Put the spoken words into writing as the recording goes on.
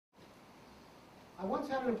I once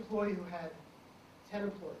had an employee who had 10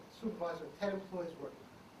 employees, supervisor, 10 employees working.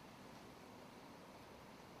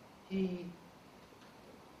 He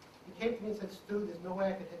came to me and said, Stu, there's no way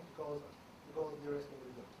I could hit the goals you're asking me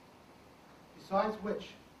to do. Besides which,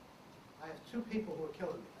 I have 2 people who are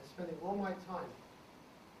killing me. I'm spending all my time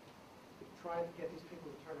trying to get these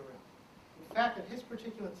people to turn around. In fact, in his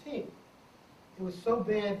particular team, it was so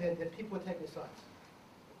bad that people were taking sides.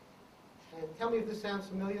 And tell me if this sounds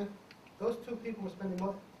familiar. Those 2 people were spending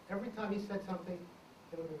every time he said something,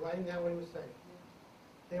 they would be writing down what he was saying.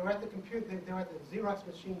 They were at the computer, they were at the Xerox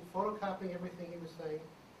machine, photocopying everything he was saying.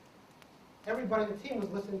 Everybody in the team was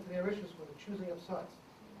listening to their issues for the choosing of sides.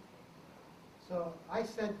 So I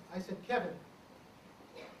said, Kevin,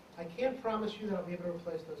 I can't promise you that I'll be able to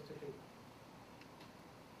replace those 2 people.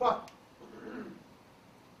 But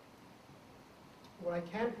what I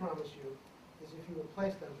can promise you is if you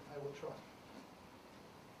replace them, I will try.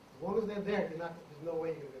 As long as they're there, there's no way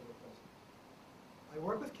you're going to be able to replace them. I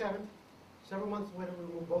worked with Kevin. Several months later, we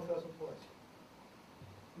removed both those employees.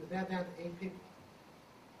 He was now down to 8 people.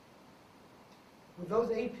 With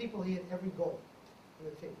those 8 people, he hit every goal in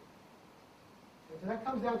the team. And so that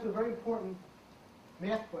comes down to a very important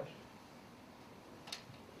math question.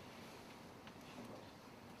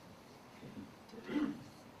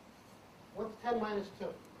 What's 10 minus 2?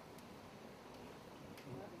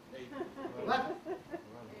 11.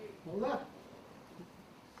 11.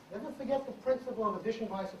 Never forget the principle of addition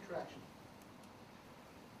by subtraction.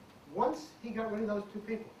 Once he got rid of those 2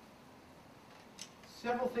 people,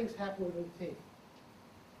 several things happened within the team.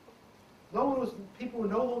 People were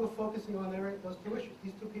no longer focusing on those 2 issues.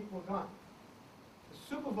 These 2 people were gone. The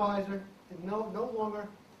supervisor no longer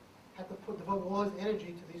had to devote all his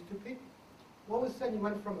energy to these 2 people. All of a sudden, you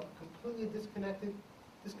went from a completely disconnected,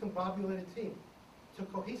 discombobulated team to a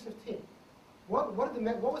cohesive team. What was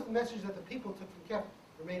the message that the people took from Kevin,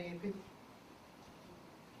 the remaining 8 people?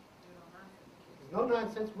 There's no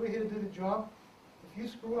nonsense. We're here to do the job. If you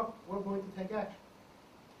screw up, we're going to take action.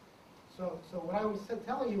 So what I was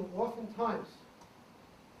telling you oftentimes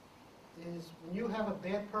is when you have a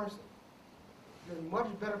bad person, you're in much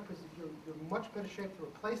better shape to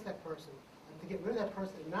replace that person and to get rid of that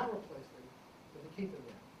person and not replace them than to keep them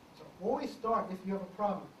there. So always start, if you have a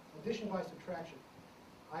problem, addition by subtraction.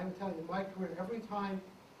 I am telling you, in my career, every time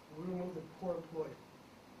we remove the poor employee,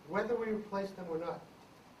 whether we replace them or not,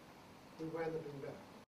 we wound up being better.